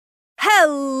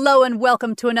Hello and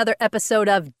welcome to another episode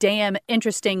of Damn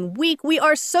Interesting Week. We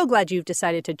are so glad you've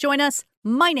decided to join us.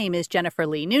 My name is Jennifer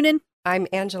Lee Noonan. I'm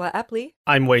Angela Epley.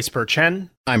 I'm Waisper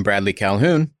Chen. I'm Bradley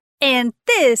Calhoun. And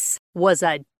this was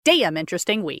a damn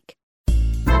interesting week.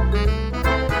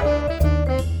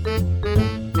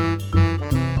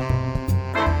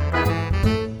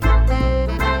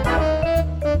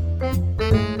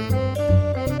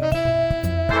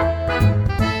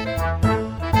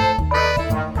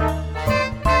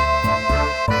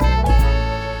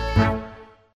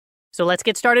 So let's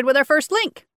get started with our first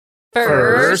link.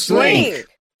 First link.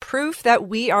 Proof that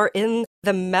we are in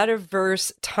the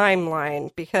metaverse timeline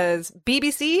because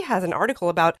BBC has an article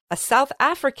about a South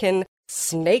African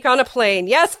snake on a plane.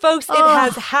 Yes, folks, it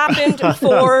has happened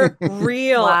for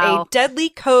real. Wow. A deadly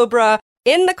cobra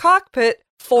in the cockpit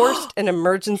forced an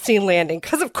emergency landing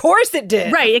because of course it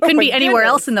did. Right, it couldn't my be anywhere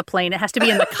goodness. else in the plane. It has to be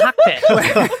in the cockpit.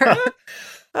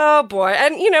 Oh, boy.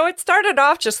 And, it started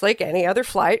off just like any other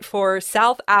flight for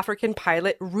South African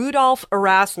pilot Rudolf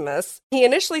Erasmus. He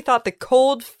initially thought the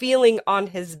cold feeling on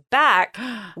his back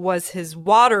was his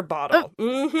water bottle.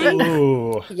 Ooh.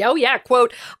 Oh, yeah.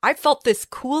 Quote, I felt this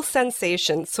cool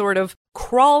sensation sort of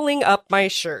crawling up my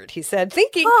shirt, he said,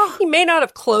 thinking he may not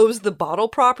have closed the bottle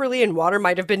properly and water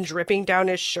might have been dripping down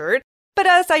his shirt. But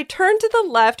as I turned to the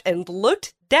left and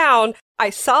looked down, I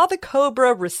saw the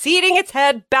cobra receding its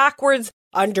head backwards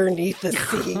underneath the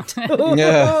seat.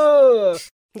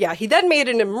 Yeah, he then made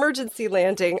an emergency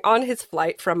landing on his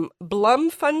flight from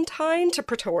Bloemfontein to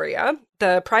Pretoria.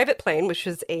 The private plane, which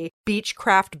was a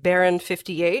Beechcraft Baron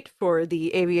 58 for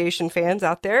the aviation fans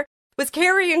out there, was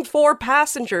carrying 4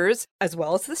 passengers as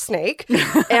well as the snake.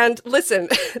 And listen,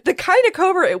 the kind of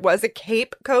cobra it was, a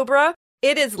Cape cobra,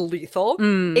 it is lethal.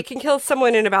 It can kill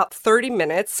someone in about 30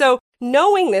 minutes. So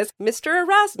knowing this, Mr.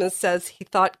 Erasmus says he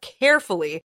thought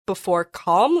carefully before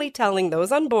calmly telling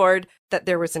those on board that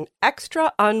there was an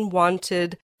extra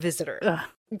unwanted visitor.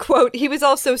 Quote, he was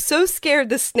also so scared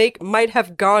the snake might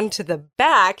have gone to the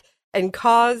back and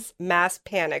cause mass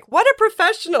panic. What a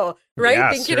professional, right? Yeah,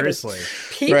 Thinking seriously.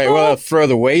 Of people. Right, well, throw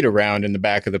the weight around in the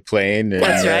back of the plane. And,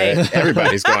 That's right.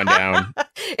 Everybody's going down.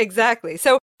 Exactly.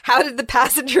 So how did the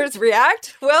passengers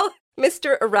react? Well,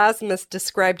 Mr. Erasmus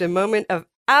described a moment of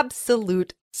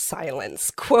absolute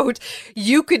silence. Quote,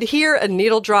 you could hear a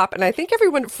needle drop, and I think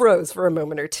everyone froze for a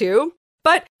moment or two.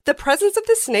 But the presence of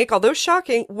the snake, although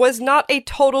shocking, was not a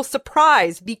total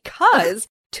surprise because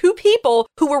 2 people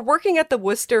who were working at the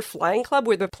Worcester Flying Club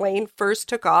where the plane first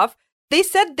took off, they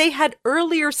said they had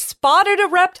earlier spotted a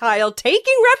reptile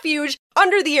taking refuge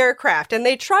under the aircraft, and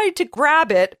they tried to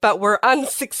grab it, but were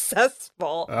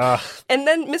unsuccessful. And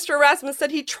then Mr. Erasmus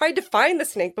said he tried to find the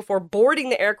snake before boarding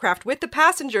the aircraft with the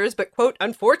passengers, but, quote,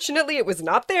 unfortunately, it was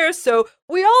not there, so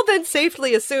we all then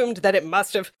safely assumed that it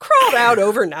must have crawled out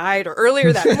overnight or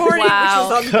earlier that morning,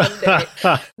 Wow. which was on Monday.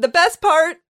 The best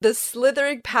part, the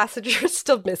slithering passenger is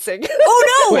still missing.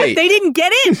 Oh, no! Wait. They didn't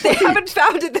get in! They haven't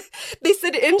found it. They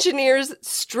said engineers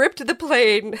stripped the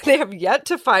plane. They have yet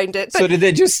to find it. So did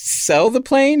they just sell the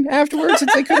plane afterwards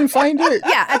since they couldn't find it?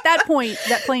 Yeah, at that point,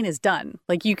 that plane is done.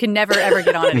 Like, you can never, ever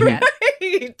get on it again.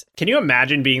 Right. Can you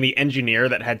imagine being the engineer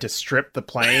that had to strip the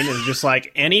plane and just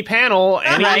like any panel,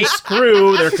 any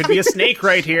screw, there could be a snake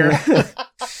right here.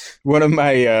 One of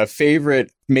my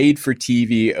favorite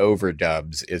made-for-TV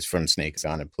overdubs is from Snakes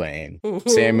on a Plane.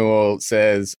 Samuel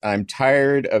says, I'm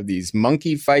tired of these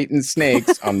monkey-fighting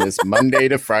snakes on this Monday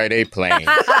to Friday plane.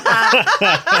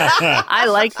 I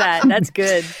like that. That's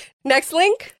good. Next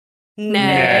link.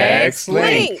 Next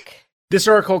link. This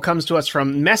article comes to us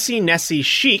from Messy Nessie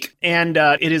Chic, and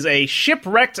it is a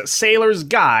shipwrecked sailor's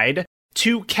guide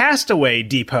to castaway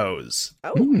depots.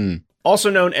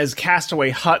 Also known as castaway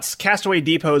huts, castaway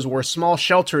depots were small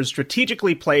shelters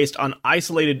strategically placed on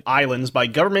isolated islands by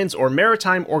governments or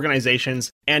maritime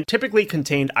organizations and typically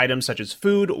contained items such as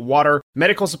food, water,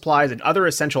 medical supplies, and other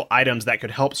essential items that could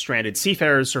help stranded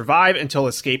seafarers survive until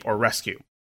escape or rescue.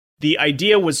 The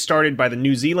idea was started by the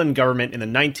New Zealand government in the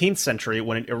 19th century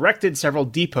when it erected several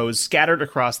depots scattered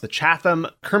across the Chatham,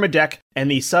 Kermadec,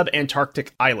 and the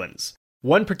sub-Antarctic islands.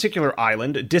 One particular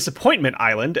island, Disappointment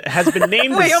Island, has been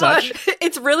named Wait, as hold such. on.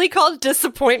 It's really called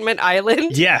Disappointment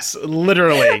Island? Yes,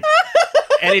 literally.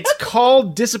 And it's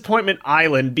called Disappointment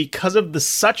Island because of the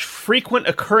such frequent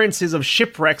occurrences of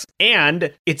shipwrecks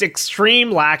and its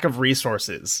extreme lack of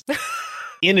resources.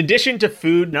 In addition to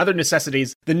food and other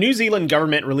necessities, the New Zealand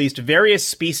government released various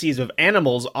species of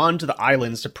animals onto the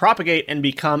islands to propagate and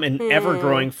become an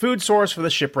ever-growing food source for the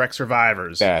shipwreck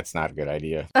survivors. That's not a good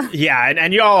idea. Yeah,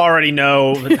 and you all already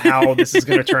know how this is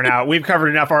going to turn out. We've covered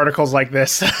enough articles like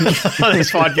this on this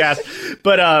podcast.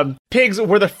 But pigs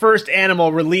were the first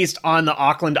animal released on the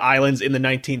Auckland Islands in the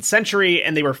 19th century,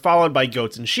 and they were followed by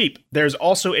goats and sheep. There's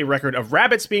also a record of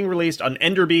rabbits being released on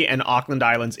Enderby and Auckland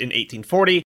Islands in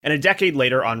 1840, and a decade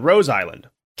later on Rose Island.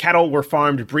 Cattle were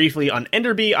farmed briefly on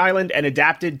Enderby Island and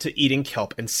adapted to eating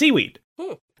kelp and seaweed.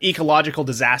 Ecological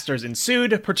disasters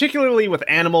ensued, particularly with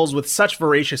animals with such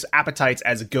voracious appetites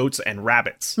as goats and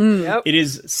rabbits. Yep. It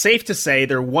is safe to say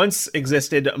there once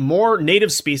existed more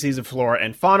native species of flora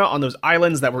and fauna on those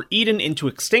islands that were eaten into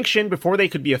extinction before they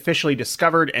could be officially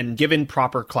discovered and given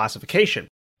proper classification.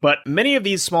 But many of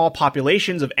these small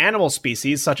populations of animal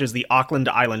species, such as the Auckland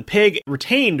Island pig,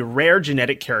 retained rare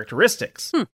genetic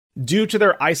characteristics. Due to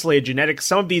their isolated genetics,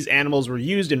 some of these animals were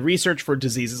used in research for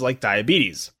diseases like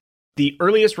diabetes. The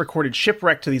earliest recorded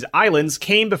shipwreck to these islands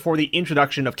came before the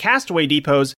introduction of castaway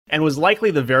depots and was likely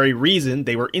the very reason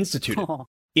they were instituted.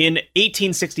 In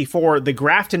 1864, the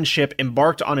Grafton ship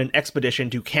embarked on an expedition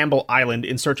to Campbell Island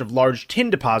in search of large tin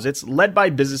deposits, led by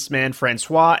businessman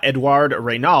Francois Edouard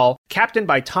Raynal, captained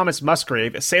by Thomas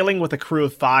Musgrave, sailing with a crew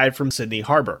of 5 from Sydney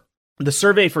Harbour. The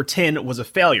survey for tin was a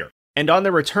failure, and on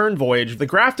their return voyage, the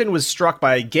Grafton was struck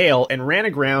by a gale and ran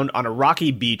aground on a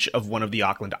rocky beach of one of the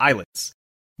Auckland Islands.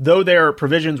 Though their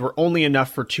provisions were only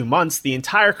enough for 2 months, the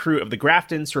entire crew of the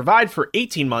Grafton survived for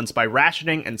 18 months by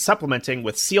rationing and supplementing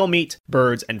with seal meat,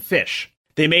 birds, and fish.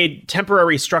 They made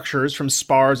temporary structures from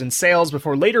spars and sails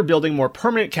before later building more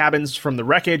permanent cabins from the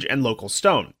wreckage and local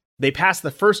stone. They passed the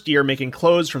first year making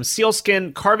clothes from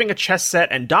sealskin, carving a chess set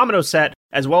and domino set,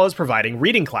 as well as providing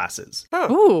reading classes.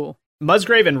 Ooh.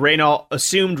 Musgrave and Raynal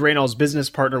assumed Raynal's business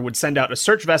partner would send out a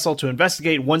search vessel to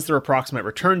investigate once their approximate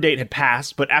return date had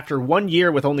passed, but after 1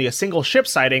 year with only a single ship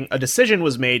sighting, a decision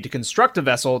was made to construct a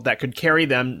vessel that could carry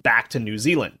them back to New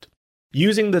Zealand.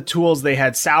 Using the tools they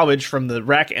had salvaged from the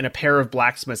wreck and a pair of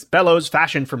blacksmith's bellows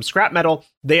fashioned from scrap metal,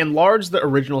 they enlarged the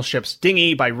original ship's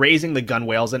dinghy by raising the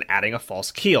gunwales and adding a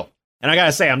false keel. And I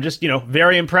gotta say, I'm just,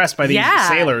 very impressed by these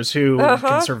sailors who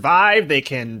can survive. They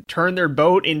can turn their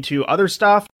boat into other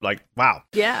stuff. Like, wow.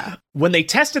 Yeah. When they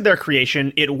tested their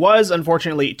creation, it was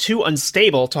unfortunately too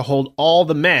unstable to hold all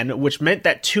the men, which meant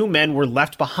that 2 men were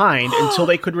left behind until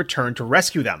they could return to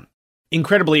rescue them.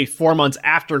 Incredibly, 4 months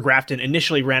after Grafton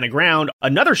initially ran aground,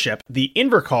 another ship, the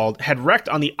Invercald, had wrecked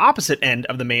on the opposite end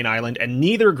of the main island, and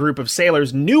neither group of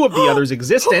sailors knew of the other's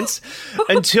existence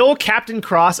until Captain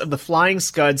Cross of the Flying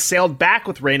Scud sailed back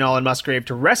with Raynal and Musgrave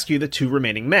to rescue the 2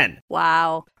 remaining men.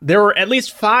 Wow. There were at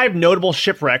least 5 notable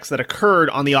shipwrecks that occurred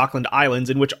on the Auckland Islands,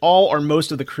 in which all or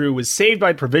most of the crew was saved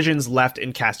by provisions left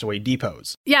in castaway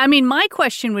depots. Yeah, I mean, my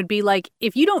question would be like,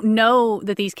 if you don't know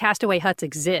that these castaway huts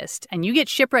exist, and you get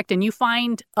shipwrecked and you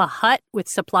find a hut with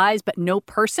supplies but no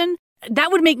person,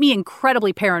 that would make me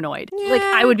incredibly paranoid. Yeah. Like,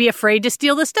 I would be afraid to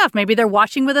steal the stuff. Maybe they're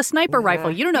watching with a sniper rifle.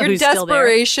 You don't know who's still there. Your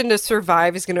desperation to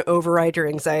survive is going to override your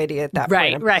anxiety at that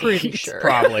point. I'm pretty sure.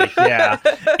 Probably, yeah.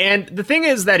 And the thing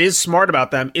that is smart about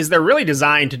them is they're really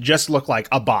designed to just look like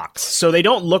a box. So they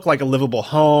don't look like a livable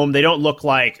home. They don't look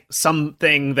like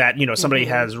something that, somebody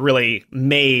has really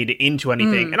made into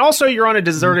anything. And also, you're on a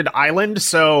deserted island,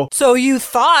 so... So you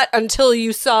thought until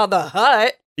you saw the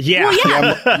hut. Yeah.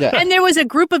 Well, yeah. And there was a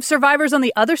group of survivors on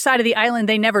the other side of the island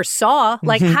they never saw.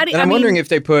 Like, how do I'm wondering if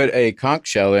they put a conch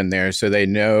shell in there so they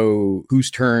know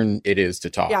whose turn it is to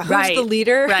talk. Yeah, who's the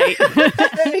leader? Right.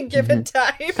 At any given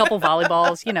time. A couple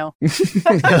volleyballs,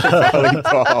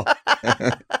 Volleyball.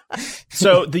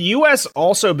 So the U.S.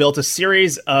 also built a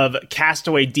series of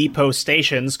castaway depot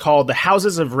stations called the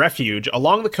Houses of Refuge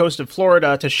along the coast of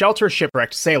Florida to shelter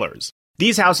shipwrecked sailors.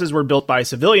 These houses were built by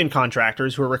civilian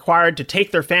contractors who were required to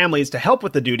take their families to help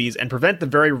with the duties and prevent the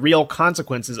very real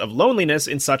consequences of loneliness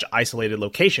in such isolated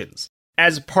locations.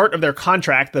 As part of their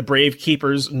contract, the brave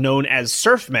keepers, known as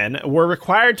surfmen, were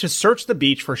required to search the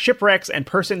beach for shipwrecks and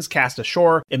persons cast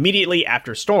ashore immediately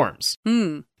after storms.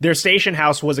 Their station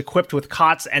house was equipped with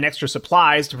cots and extra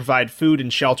supplies to provide food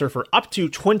and shelter for up to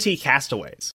 20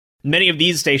 castaways. Many of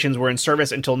these stations were in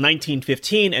service until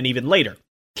 1915 and even later.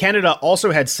 Canada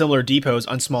also had similar depots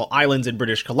on small islands in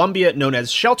British Columbia known as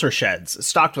shelter sheds,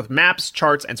 stocked with maps,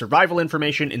 charts, and survival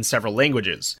information in several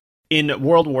languages. In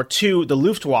World War II, the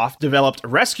Luftwaffe developed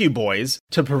rescue buoys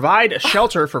to provide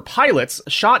shelter for pilots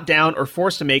shot down or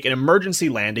forced to make an emergency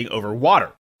landing over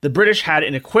water. The British had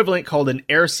an equivalent called an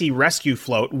air-sea rescue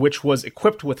float, which was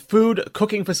equipped with food,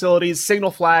 cooking facilities, signal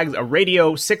flags, a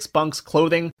radio, 6 bunks,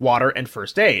 clothing, water, and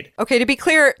first aid. Okay, to be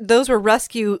clear, those were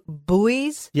rescue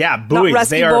buoys? Yeah, buoys. Not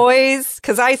rescue boys?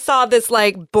 Because I saw this,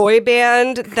 like, boy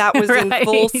band that was in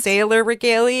full sailor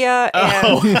regalia,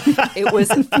 and it was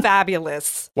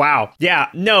fabulous. Wow. Yeah.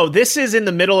 No, this is in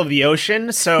the middle of the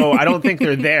ocean, so I don't think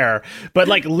they're there. But,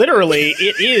 like, literally,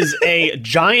 it is a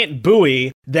giant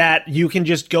buoy that you can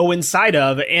just go inside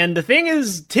of. And the thing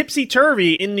is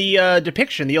tipsy-turvy in the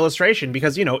depiction, the illustration,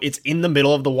 because, you know, it's in the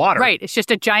middle of the water. Right. It's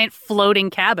just a giant floating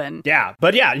cabin. Yeah.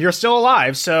 But yeah, you're still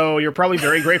alive, so you're probably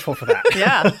very grateful for that.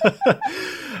 Yeah.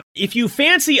 If you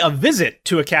fancy a visit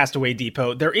to a castaway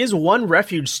depot, there is one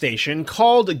refuge station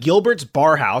called Gilbert's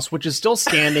Bar House, which is still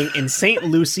standing in St.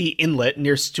 Lucie Inlet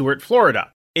near Stuart,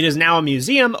 Florida. It is now a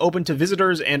museum open to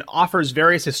visitors and offers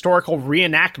various historical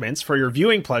reenactments for your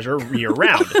viewing pleasure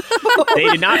year-round. They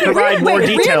did not provide more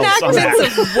details on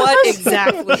that. Of what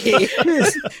exactly?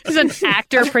 There's an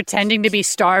actor pretending to be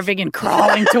starving and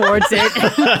crawling towards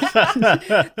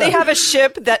it. They have a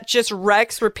ship that just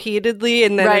wrecks repeatedly,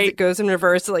 and then as it goes in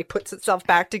reverse, it like puts itself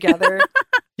back together.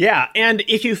 Yeah, and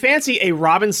if you fancy a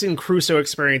Robinson Crusoe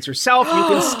experience yourself, you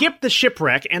can skip the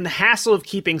shipwreck and the hassle of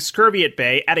keeping scurvy at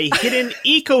bay at a hidden,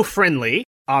 eco-friendly,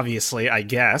 obviously, I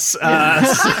guess,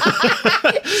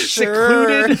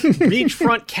 secluded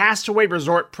beachfront castaway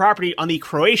resort property on the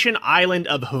Croatian island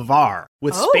of Hvar,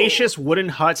 with spacious wooden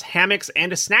huts, hammocks,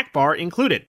 and a snack bar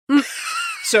included.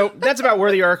 So that's about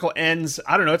where the article ends.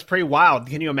 I don't know, it's pretty wild.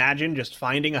 Can you imagine just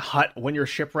finding a hut when you're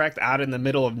shipwrecked out in the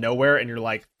middle of nowhere and you're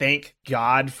like, thank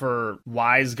God for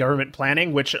wise government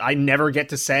planning, which I never get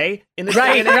to say in this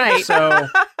day and age. Right. So,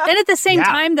 and at the same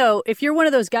time, though, if you're one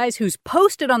of those guys who's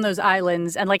posted on those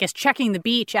islands and like is checking the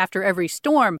beach after every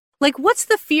storm, like, what's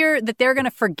the fear that they're going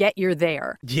to forget you're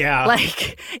there? Yeah.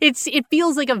 Like, it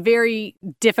feels like a very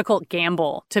difficult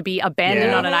gamble to be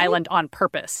abandoned on an island on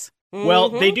purpose. Well,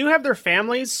 they do have their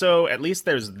families, so at least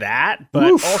there's that, but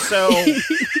also...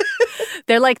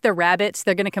 They're like the rabbits.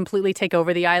 They're going to completely take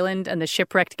over the island, and the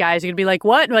shipwrecked guys are going to be like,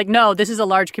 what? Like, no, this is a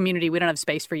large community. We don't have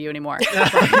space for you anymore.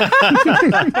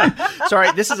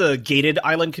 Sorry, this is a gated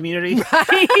island community.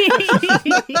 Right.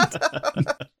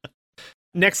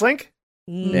 Next link.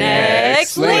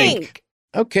 Next link.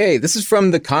 Okay, this is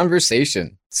from The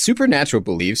Conversation. Supernatural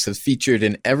beliefs have featured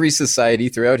in every society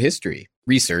throughout history.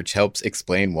 Research helps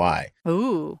explain why.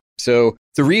 Ooh. So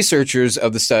the researchers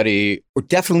of the study were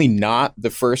definitely not the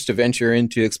first to venture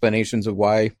into explanations of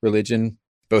why religion.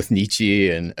 Both Nietzsche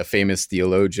and a famous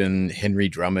theologian, Henry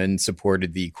Drummond,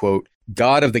 supported the, quote,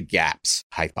 God of the gaps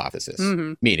hypothesis,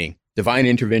 meaning divine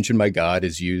intervention by God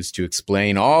is used to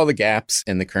explain all the gaps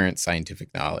in the current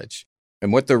scientific knowledge.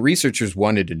 And what the researchers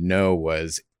wanted to know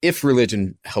was, if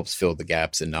religion helps fill the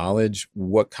gaps in knowledge,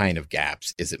 what kind of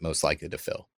gaps is it most likely to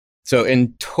fill? So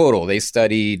in total, they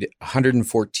studied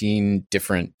 114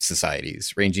 different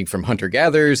societies, ranging from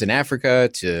hunter-gatherers in Africa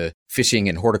to fishing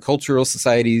and horticultural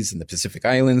societies in the Pacific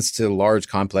Islands to large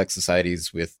complex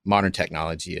societies with modern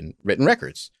technology and written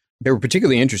records. They were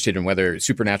particularly interested in whether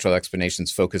supernatural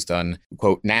explanations focused on,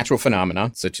 quote, natural phenomena,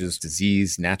 such as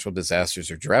disease, natural disasters,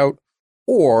 or drought,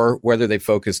 or whether they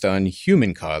focused on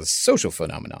human-caused social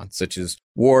phenomena, such as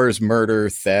wars, murder,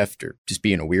 theft, or just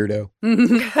being a weirdo.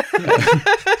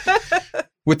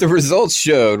 What the results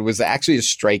showed was actually a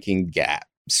striking gap.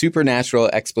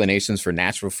 Supernatural explanations for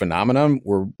natural phenomena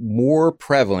were more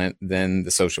prevalent than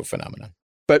the social phenomena.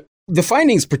 But the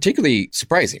findings particularly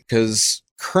surprising because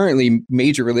currently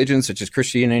major religions such as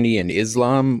Christianity and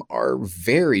Islam are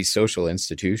very social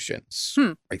institutions.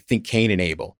 I think Cain and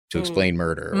Abel to explain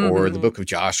murder, or the Book of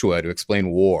Joshua to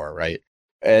explain war, right?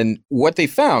 And what they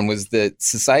found was that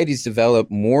societies developed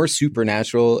more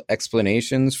supernatural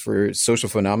explanations for social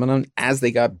phenomena as they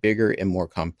got bigger and more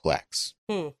complex.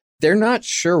 They're not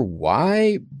sure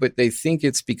why, but they think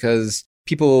it's because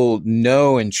people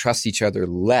know and trust each other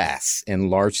less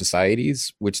in large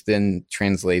societies, which then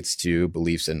translates to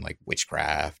beliefs in like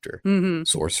witchcraft or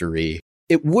sorcery.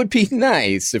 It would be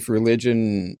nice if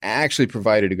religion actually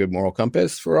provided a good moral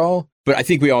compass for all. But I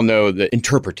think we all know that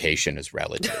interpretation is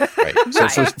relative, right?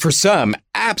 So for some,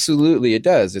 absolutely it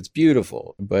does. It's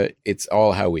beautiful, but it's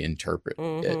all how we interpret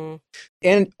it.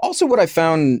 And also what I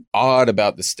found odd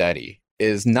about the study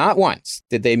is not once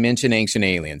did they mention ancient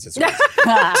aliens as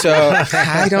well. So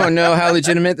I don't know how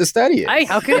legitimate the study is.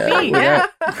 How could it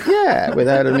be?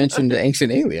 Without a mention to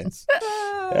ancient aliens.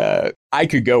 I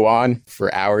could go on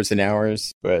for hours and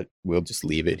hours, but we'll just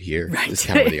leave it here. It's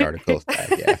kind of where the article.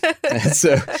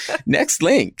 So next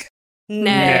link.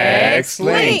 Next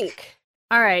link.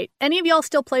 All right. Any of y'all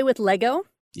still play with Lego?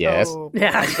 Yes. Oh,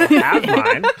 Yeah. I still have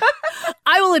mine.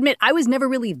 I will admit, I was never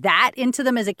really that into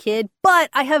them as a kid, but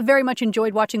I have very much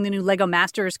enjoyed watching the new Lego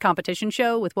Masters competition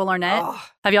show with Will Arnett. Oh,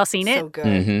 have y'all seen it? so good.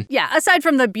 Mm-hmm. Yeah, aside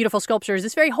from the beautiful sculptures,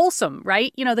 it's very wholesome,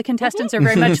 right? You know, the contestants are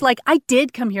very much like, I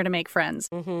did come here to make friends.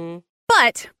 Mm-hmm.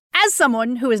 But as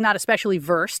someone who is not especially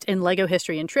versed in Lego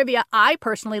history and trivia, I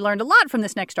personally learned a lot from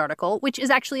this next article, which is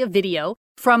actually a video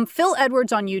from Phil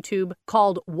Edwards on YouTube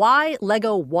called Why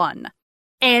Lego Won.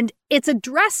 And it's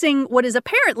addressing what is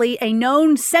apparently a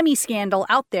known semi-scandal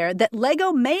out there that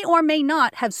Lego may or may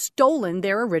not have stolen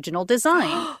their original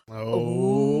design.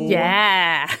 Oh.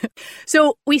 Yeah.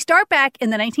 So we start back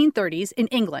in the 1930s in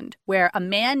England, where a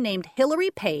man named Hilary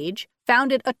Page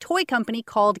founded a toy company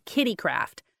called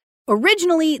Kittycraft.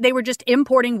 Originally, they were just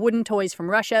importing wooden toys from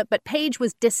Russia, but Page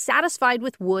was dissatisfied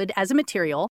with wood as a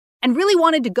material and really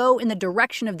wanted to go in the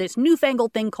direction of this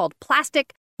newfangled thing called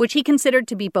plastic, which he considered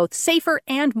to be both safer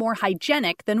and more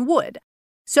hygienic than wood.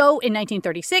 So in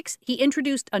 1936, he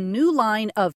introduced a new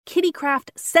line of Kittycraft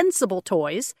Sensible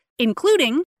toys,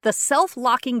 including the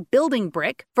self-locking building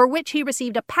brick, for which he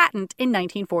received a patent in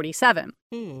 1947.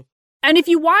 And if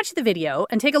you watch the video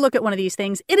and take a look at one of these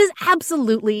things, it is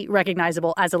absolutely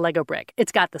recognizable as a Lego brick.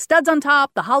 It's got the studs on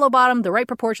top, the hollow bottom, the right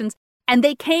proportions, and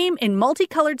they came in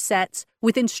multicolored sets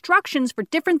with instructions for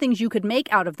different things you could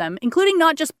make out of them, including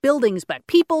not just buildings, but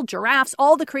people, giraffes,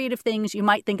 all the creative things you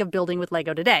might think of building with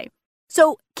Lego today.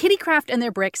 So Kittycraft and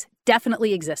their bricks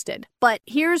definitely existed. But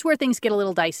here's where things get a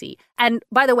little dicey. And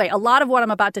by the way, a lot of what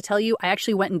I'm about to tell you, I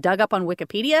actually went and dug up on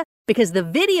Wikipedia because the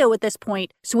video at this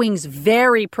point swings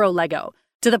very pro-Lego,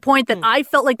 to the point that I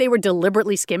felt like they were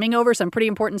deliberately skimming over some pretty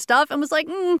important stuff and was like,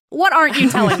 what aren't you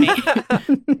telling me?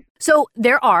 So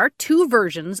there are two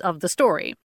versions of the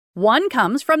story. One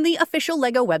comes from the official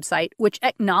Lego website, which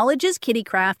acknowledges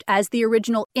Kittycraft as the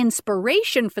original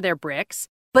inspiration for their bricks,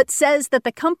 but says that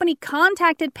the company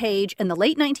contacted Page in the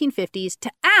late 1950s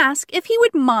to ask if he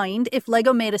would mind if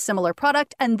Lego made a similar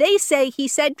product, and they say he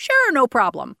said, sure, no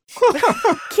problem.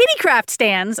 Kittycraft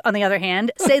stands, on the other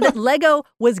hand, say that Lego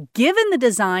was given the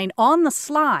design on the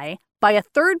sly by a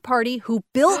third party who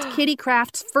built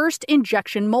Kittycraft's first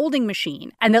injection molding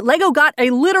machine, and that Lego got a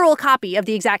literal copy of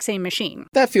the exact same machine.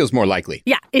 That feels more likely.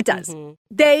 Yeah, it does.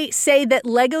 They say that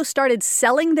Lego started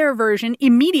selling their version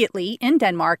immediately in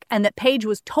Denmark, and that Page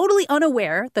was totally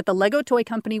unaware that the Lego toy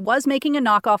company was making a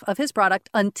knockoff of his product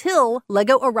until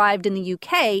Lego arrived in the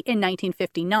UK in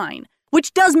 1959.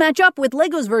 Which does match up with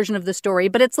Lego's version of the story,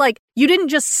 but it's like, you didn't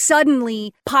just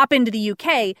suddenly pop into the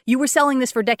UK, you were selling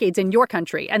this for decades in your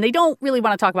country, and they don't really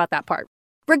want to talk about that part.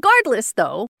 Regardless,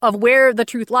 though, of where the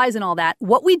truth lies in all that,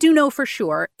 what we do know for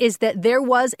sure is that there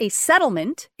was a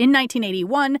settlement in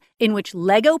 1981 in which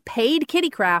Lego paid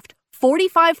Kittycraft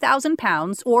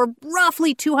 £45,000, or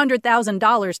roughly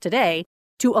 $200,000 today,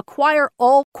 to acquire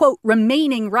all, quote,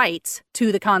 remaining rights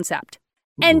to the concept.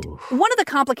 And one of the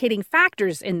complicating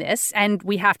factors in this, and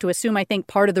we have to assume, I think,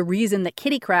 part of the reason that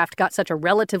Kittycraft got such a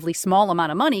relatively small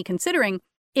amount of money considering,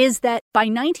 is that by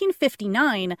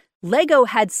 1959, Lego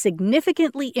had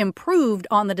significantly improved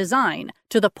on the design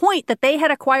to the point that they had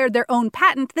acquired their own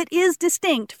patent that is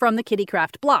distinct from the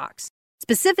Kittycraft blocks.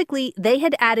 Specifically, they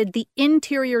had added the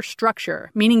interior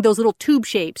structure, meaning those little tube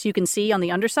shapes you can see on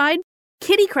the underside.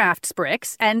 Kittycraft's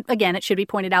bricks, and again, it should be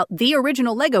pointed out, the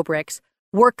original Lego bricks,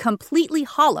 were completely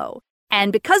hollow.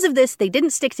 And because of this, they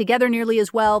didn't stick together nearly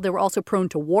as well. They were also prone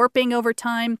to warping over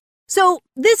time. So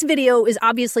this video is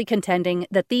obviously contending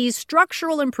that these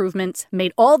structural improvements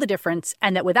made all the difference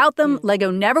and that without them, Lego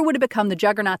never would have become the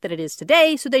juggernaut that it is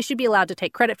today, so they should be allowed to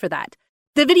take credit for that.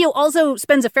 The video also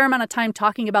spends a fair amount of time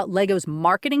talking about Lego's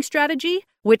marketing strategy,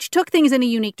 which took things in a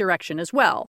unique direction as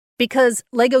well. Because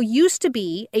Lego used to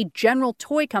be a general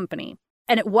toy company,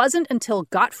 and it wasn't until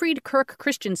Gottfried Kirk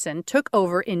Christensen took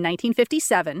over in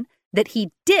 1957 that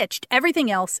he ditched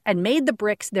everything else and made the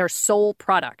bricks their sole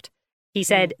product. He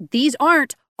said, these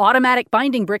aren't automatic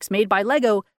binding bricks made by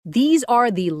Lego, these are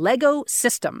the Lego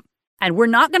system. And we're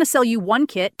not going to sell you one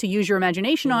kit to use your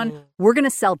imagination on. We're going to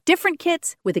sell different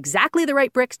kits with exactly the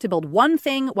right bricks to build one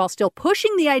thing while still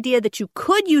pushing the idea that you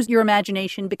could use your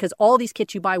imagination because all these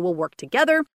kits you buy will work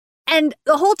together. And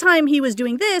the whole time he was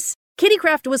doing this,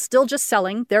 Kittycraft was still just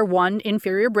selling their one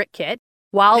inferior brick kit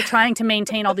while trying to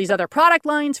maintain all these other product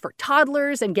lines for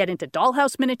toddlers and get into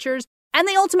dollhouse miniatures, and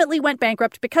they ultimately went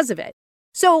bankrupt because of it.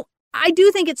 So I do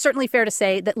think it's certainly fair to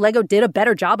say that Lego did a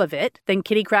better job of it than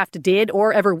Kittycraft did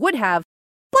or ever would have,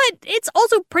 but it's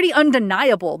also pretty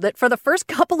undeniable that for the first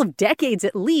couple of decades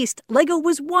at least, Lego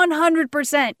was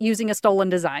 100% using a stolen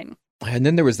design. And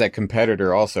then there was that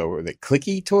competitor also, were they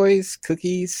Clicky Toys?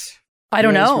 Cookies? I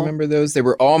don't You guys know. remember those? They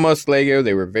were almost Lego.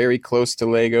 They were very close to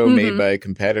Lego, made by a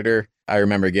competitor. I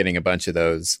remember getting a bunch of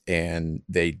those, and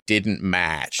they didn't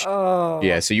match. Oh.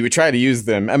 Yeah, so you would try to use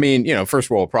them. I mean, first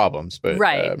world problems, but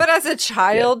Right. But as a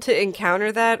child to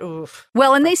encounter that, oof.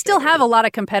 Well, and they still have a lot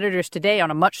of competitors today on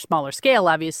a much smaller scale,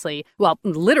 obviously. Well,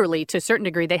 literally, to a certain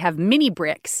degree, they have mini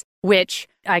bricks, which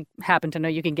I happen to know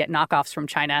you can get knockoffs from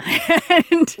China.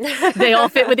 And they all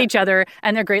fit with each other,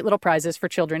 and they're great little prizes for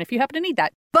children if you happen to need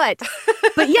that. But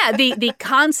yeah, the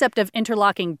concept of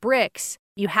interlocking bricks,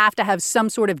 you have to have some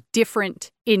sort of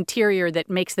different interior that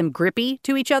makes them grippy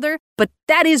to each other. But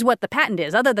that is what the patent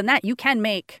is. Other than that, you can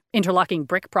make interlocking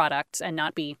brick products and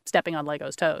not be stepping on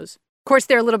Lego's toes. Of course,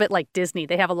 they're a little bit like Disney.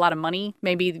 They have a lot of money.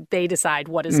 Maybe they decide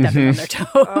what is stepping on their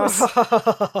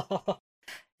toes.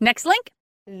 Next link.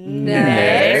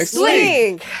 Next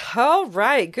link. All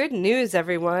right. Good news,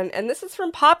 everyone. And this is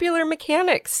from Popular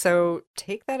Mechanics, so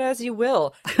take that as you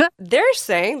will. They're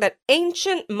saying that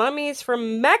ancient mummies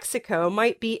from Mexico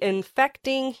might be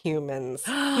infecting humans.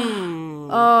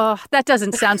 Oh, that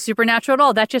doesn't sound supernatural at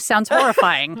all. That just sounds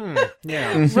horrifying.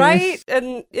 Yeah. Right?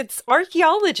 And it's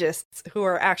archaeologists who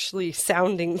are actually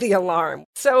sounding the alarm.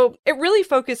 So it really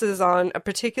focuses on a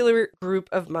particular group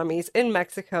of mummies in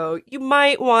Mexico. You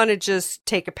might want to just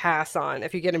take a pass on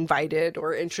if you get invited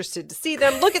or interested to see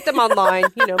them. Look at them online,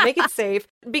 make it safe,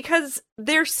 because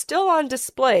they're still on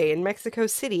display in Mexico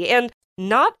City, and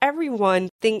not everyone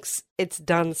thinks it's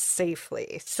done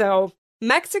safely. So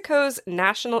Mexico's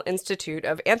National Institute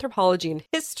of Anthropology and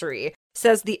History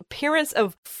says the appearance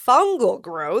of fungal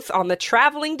growth on the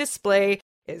traveling display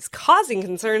is causing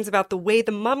concerns about the way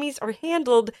the mummies are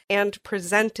handled and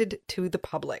presented to the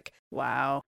public.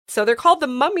 Wow. So they're called the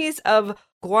mummies of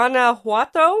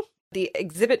Guanajuato. The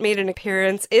exhibit made an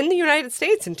appearance in the United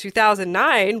States in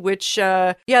 2009, which,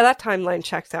 that timeline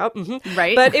checks out.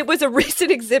 Right. But it was a recent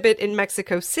exhibit in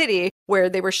Mexico City where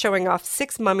they were showing off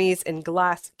 6 mummies in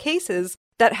glass cases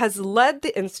that has led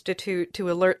the Institute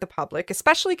to alert the public,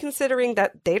 especially considering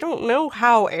that they don't know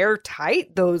how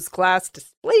airtight those glass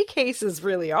display cases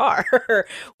really are.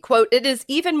 Quote, "It is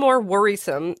even more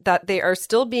worrisome that they are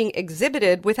still being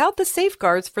exhibited without the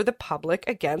safeguards for the public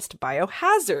against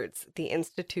biohazards," the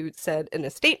Institute said in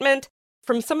a statement.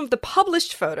 From some of the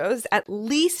published photos, at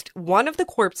least one of the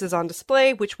corpses on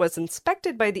display, which was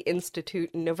inspected by the Institute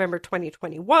in November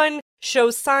 2021,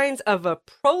 shows signs of a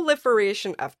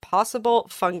proliferation of possible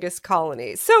fungus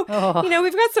colonies. So,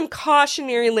 we've got some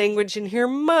cautionary language in here,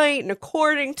 might and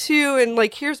according to,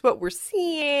 and here's what we're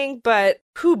seeing, but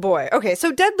hoo boy. Okay,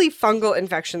 so deadly fungal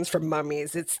infections from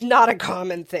mummies, it's not a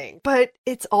common thing, but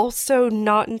it's also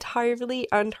not entirely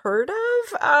unheard of.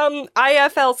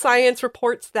 IFL Science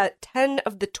reports that 10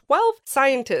 of the 12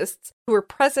 scientists who were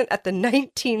present at the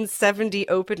 1970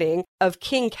 opening of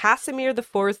King Casimir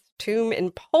IV's tomb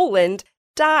in Poland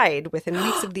died within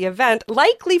weeks of the event,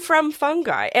 likely from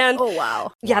fungi. And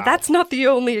wow. Yeah, that's not the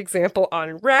only example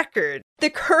on record. The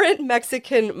current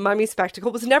Mexican mummy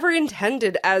spectacle was never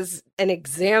intended as an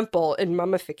example in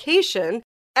mummification.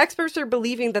 Experts are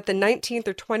believing that the 19th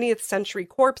or 20th century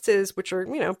corpses, which are,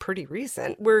 pretty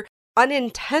recent, were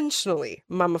unintentionally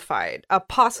mummified, a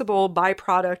possible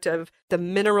byproduct of the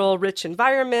mineral-rich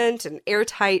environment, an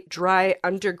airtight, dry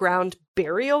underground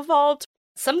burial vault.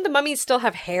 Some of the mummies still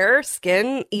have hair,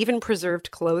 skin, even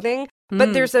preserved clothing,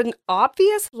 but there's an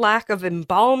obvious lack of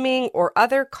embalming or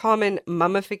other common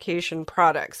mummification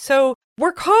products. So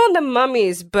we're calling them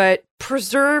mummies, but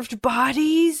preserved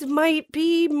bodies might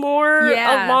be more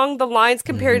along the lines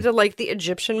compared to the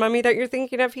Egyptian mummy that you're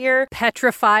thinking of here.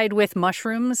 Petrified with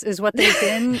mushrooms is what they've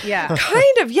been. Yeah.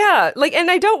 Kind of, yeah.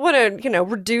 And I don't want to,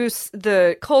 reduce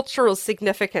the cultural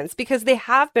significance because they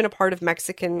have been a part of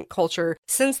Mexican culture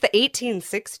since the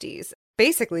 1860s.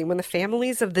 Basically, when the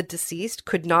families of the deceased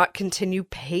could not continue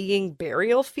paying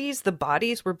burial fees, the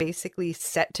bodies were basically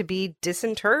set to be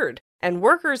disinterred. And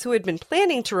workers who had been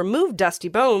planning to remove dusty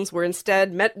bones were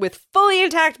instead met with fully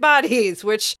intact bodies,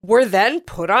 which were then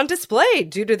put on display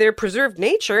due to their preserved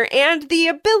nature and the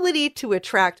ability to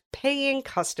attract paying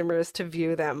customers to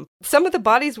view them. Some of the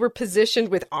bodies were positioned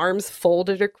with arms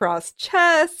folded across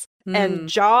chests and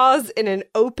jaws in an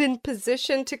open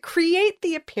position to create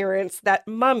the appearance that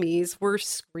mummies were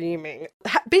screaming.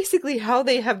 Basically, how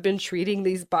they have been treating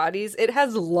these bodies, it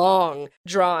has long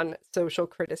drawn social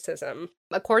criticism.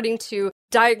 According to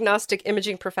diagnostic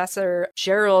imaging professor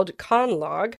Gerald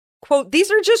Conlog, quote,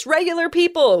 "These are just regular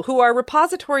people who are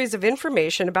repositories of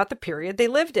information about the period they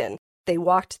lived in. They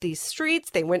walked these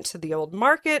streets, they went to the old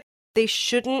market. They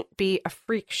shouldn't be a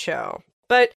freak show."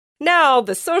 But Now,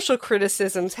 the social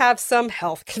criticisms have some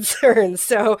health concerns,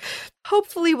 so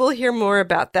hopefully we'll hear more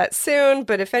about that soon,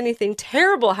 but if anything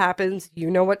terrible happens, you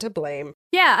know what to blame.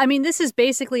 Yeah, I mean, this is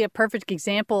basically a perfect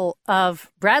example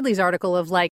of Bradley's article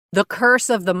of, like, the curse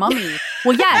of the mummy.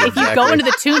 Well, yeah, if you go into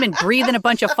the tomb and breathe in a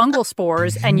bunch of fungal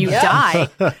spores and you die,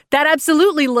 that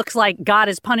absolutely looks like God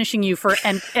is punishing you for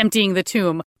emptying the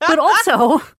tomb. But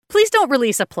also, please don't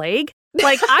release a plague.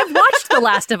 Like, I've watched The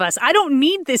Last of Us. I don't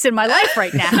need this in my life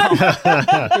right now.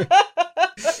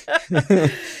 All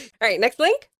right, next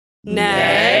link?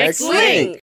 Next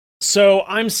link. So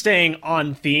I'm staying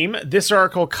on theme. This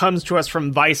article comes to us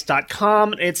from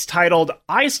Vice.com. It's titled,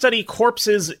 I Study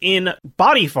Corpses in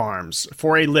Body Farms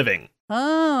for a Living.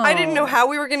 Oh. I didn't know how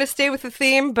we were going to stay with the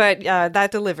theme, but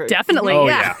that delivered. Definitely,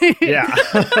 yeah. Yeah.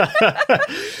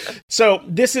 So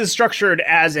this is structured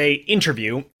as an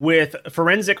interview with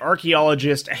forensic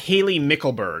archaeologist Haley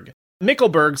Mickelberg.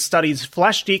 Mickelberg studies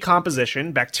flesh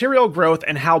decomposition, bacterial growth,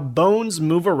 and how bones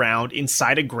move around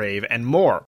inside a grave and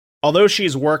more. Although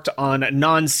she's worked on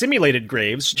non-simulated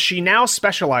graves, she now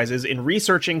specializes in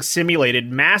researching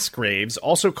simulated mass graves,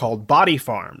 also called body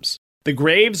farms. The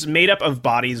graves, made up of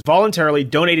bodies voluntarily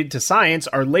donated to science,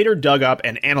 are later dug up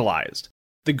and analyzed.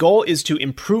 The goal is to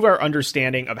improve our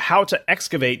understanding of how to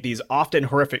excavate these often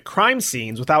horrific crime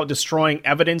scenes without destroying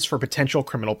evidence for potential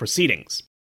criminal proceedings.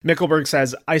 Mickelberg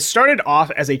says, I started off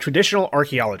as a traditional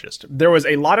archaeologist. There was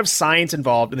a lot of science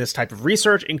involved in this type of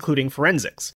research, including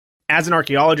forensics. As an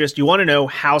archaeologist, you want to know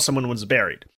how someone was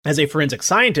buried. As a forensic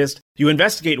scientist, you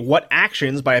investigate what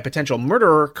actions by a potential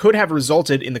murderer could have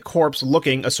resulted in the corpse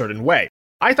looking a certain way.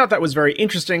 I thought that was very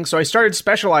interesting, so I started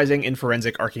specializing in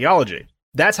forensic archaeology.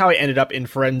 That's how I ended up in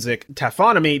forensic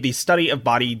taphonomy, the study of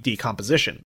body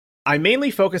decomposition. I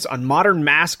mainly focus on modern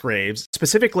mass graves,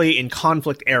 specifically in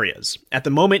conflict areas. At the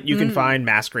moment, you can find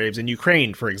mass graves in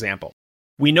Ukraine, for example.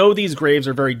 We know these graves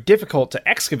are very difficult to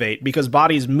excavate because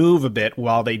bodies move a bit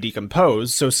while they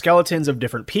decompose, so skeletons of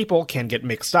different people can get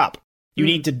mixed up. You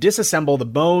need to disassemble the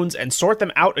bones and sort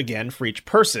them out again for each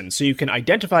person, so you can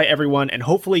identify everyone and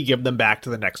hopefully give them back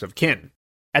to the next of kin.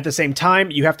 At the same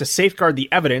time, you have to safeguard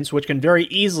the evidence, which can very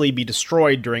easily be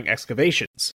destroyed during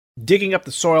excavations. Digging up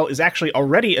the soil is actually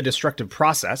already a destructive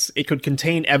process. It could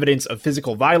contain evidence of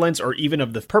physical violence or even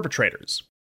of the perpetrators.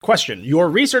 Question. Your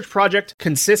research project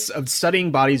consists of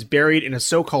studying bodies buried in a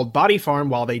so-called body farm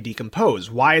while they decompose.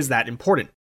 Why is that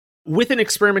important? With an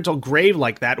experimental grave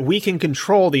like that, we can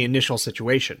control the initial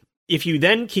situation. If you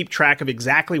then keep track of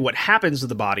exactly what happens to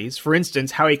the bodies, for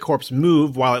instance, how a corpse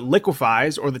moves while it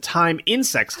liquefies or the time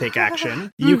insects take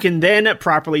action, you can then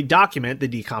properly document the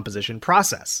decomposition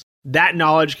process. That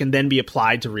knowledge can then be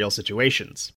applied to real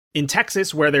situations. In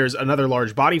Texas, where there's another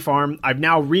large body farm, I've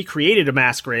now recreated a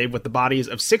mass grave with the bodies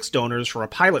of 6 donors for a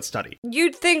pilot study.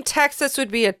 You'd think Texas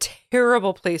would be a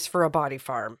terrible place for a body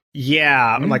farm.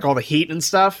 Yeah, like all the heat and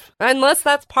stuff. Unless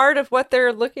that's part of what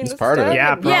they're looking to part of study. it.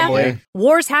 Yeah, probably. Yeah.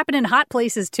 Wars happen in hot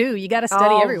places, too. You got to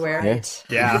study everywhere. Right.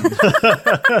 Yeah.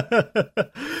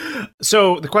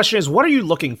 So the question is, what are you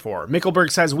looking for?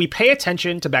 Mickelberg says, we pay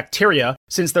attention to bacteria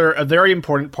since they're a very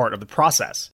important part of the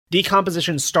process.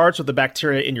 Decomposition starts with the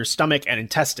bacteria in your stomach and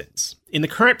intestines. In the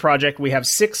current project, we have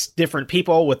 6 different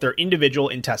people with their individual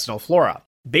intestinal flora.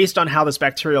 Based on how this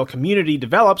bacterial community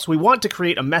develops, we want to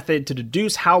create a method to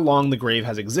deduce how long the grave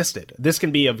has existed. This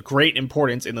can be of great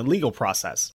importance in the legal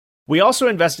process. We also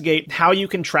investigate how you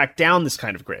can track down this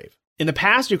kind of grave. In the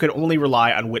past, you could only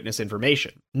rely on witness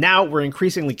information. Now, we're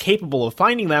increasingly capable of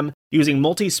finding them using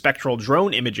multispectral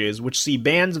drone images, which see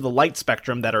bands of the light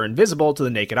spectrum that are invisible to the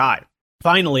naked eye.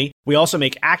 Finally, we also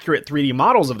make accurate 3D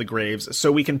models of the graves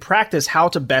so we can practice how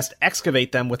to best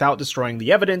excavate them without destroying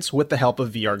the evidence with the help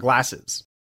of VR glasses.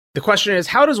 The question is,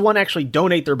 how does one actually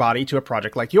donate their body to a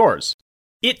project like yours?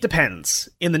 It depends.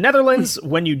 In the Netherlands,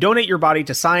 when you donate your body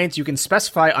to science, you can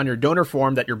specify on your donor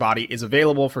form that your body is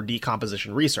available for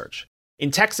decomposition research. In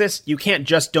Texas, you can't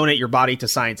just donate your body to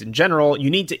science in general,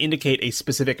 you need to indicate a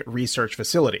specific research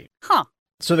facility.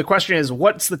 So the question is,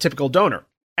 what's the typical donor?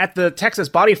 At the Texas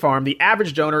Body Farm, the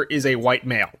average donor is a white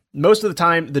male. Most of the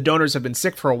time, the donors have been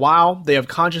sick for a while. They have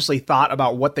consciously thought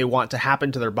about what they want to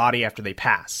happen to their body after they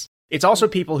pass. It's also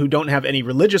people who don't have any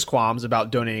religious qualms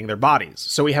about donating their bodies,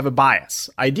 so we have a bias.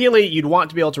 Ideally, you'd want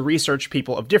to be able to research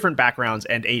people of different backgrounds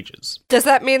and ages. Does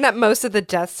that mean that most of the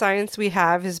death science we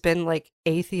have has been, like,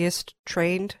 atheist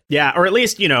trained? Yeah, or at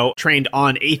least, trained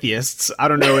on atheists. I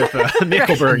don't know if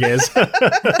Mickelberg is.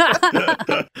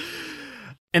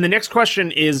 And the next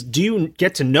question is, do you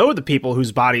get to know the people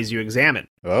whose bodies you examine?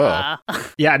 Yeah,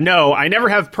 no, I never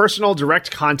have personal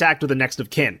direct contact with the next of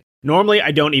kin. Normally,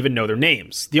 I don't even know their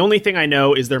names. The only thing I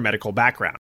know is their medical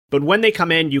background. But when they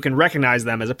come in, you can recognize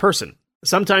them as a person.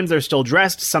 Sometimes they're still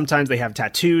dressed, sometimes they have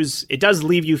tattoos. It does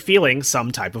leave you feeling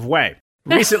some type of way.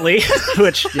 Recently,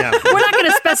 which, yeah. We're not going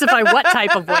to specify what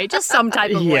type of way, just some type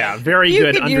of way. Yeah, very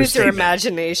good understatement. You could use your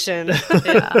imagination.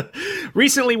 Yeah.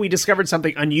 Recently, we discovered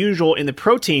something unusual in the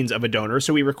proteins of a donor,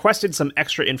 so we requested some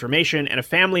extra information, and a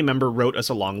family member wrote us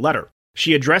a long letter.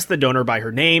 She addressed the donor by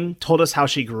her name, told us how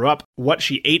she grew up, what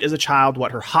she ate as a child,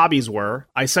 what her hobbies were.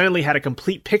 I suddenly had a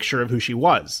complete picture of who she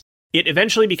was. It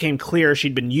eventually became clear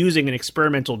she'd been using an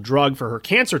experimental drug for her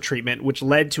cancer treatment, which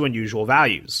led to unusual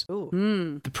values.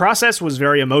 The process was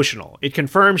very emotional. It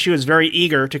confirmed she was very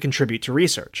eager to contribute to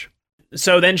research.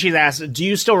 So then she's asked, do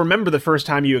you still remember the first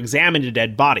time you examined a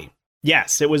dead body?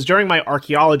 Yes, it was during my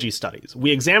archaeology studies.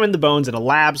 We examined the bones in a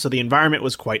lab, so the environment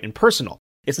was quite impersonal.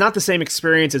 It's not the same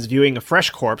experience as viewing a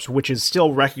fresh corpse, which is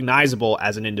still recognizable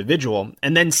as an individual,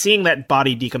 and then seeing that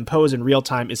body decompose in real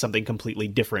time is something completely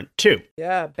different, too.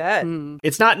 Yeah, I bet.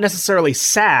 It's not necessarily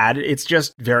sad, it's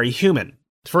just very human.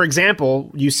 For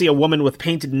example, you see a woman with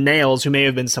painted nails who may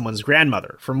have been someone's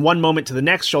grandmother. From one moment to the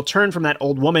next, she'll turn from that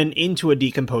old woman into a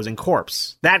decomposing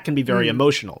corpse. That can be very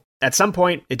emotional. At some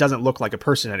point, it doesn't look like a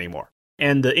person anymore.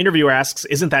 And the interviewer asks,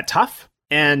 isn't that tough?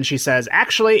 And she says,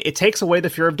 actually, it takes away the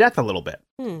fear of death a little bit.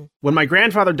 When my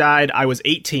grandfather died, I was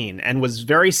 18 and was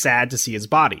very sad to see his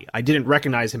body. I didn't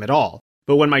recognize him at all.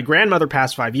 But when my grandmother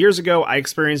passed 5 years ago, I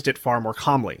experienced it far more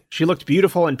calmly. She looked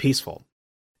beautiful and peaceful.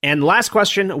 And the last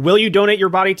question, will you donate your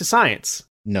body to science?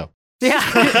 No. Yeah.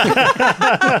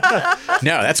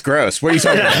 No, that's gross. What are you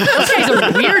talking about? Those guys are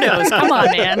weirdos. Come on,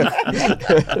 man.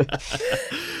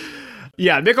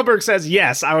 Yeah, Mickelberg says,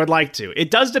 yes, I would like to. It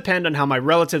does depend on how my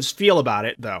relatives feel about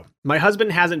it, though. My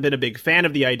husband hasn't been a big fan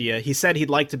of the idea. He said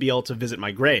he'd like to be able to visit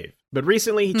my grave. But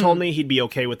recently he told me he'd be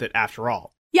okay with it after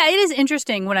all. Yeah, it is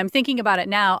interesting. When I'm thinking about it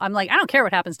now, I'm like, I don't care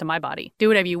what happens to my body. Do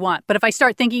whatever you want. But if I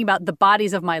start thinking about the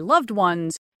bodies of my loved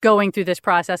ones going through this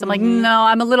process, I'm like, no,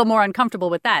 I'm a little more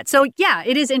uncomfortable with that. So yeah,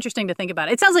 it is interesting to think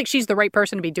about. It sounds like she's the right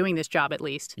person to be doing this job, at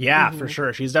least. Yeah, for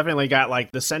sure. She's definitely got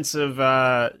like the sense of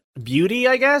beauty,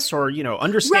 I guess, or, you know,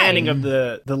 understanding of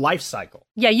the life cycle.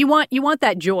 Yeah, you want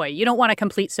that joy. You don't want a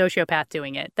complete sociopath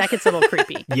doing it. That gets a little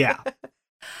creepy. Yeah.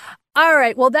 All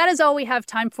right, well, that is all we have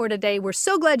time for today. We're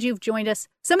so glad you've joined us.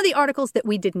 Some of the articles that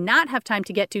we did not have time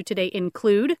to get to today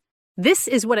include, This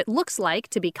is what it looks like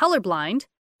to be colorblind,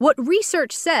 what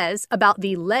research says about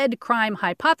the lead crime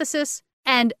hypothesis,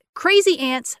 and crazy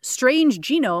ants' strange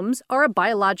genomes are a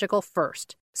biological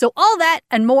first. So all that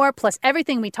and more, plus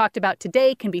everything we talked about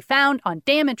today, can be found on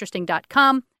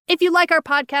damninteresting.com. If you like our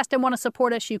podcast and want to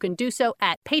support us, you can do so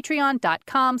at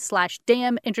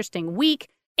patreon.com/damninterestingweek.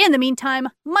 In the meantime,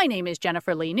 my name is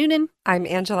Jennifer Lee Noonan. I'm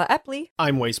Angela Epley.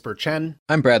 I'm Waisper Chen.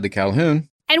 I'm Bradley Calhoun.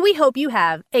 And we hope you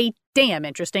have a damn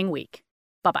interesting week.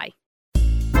 Bye-bye.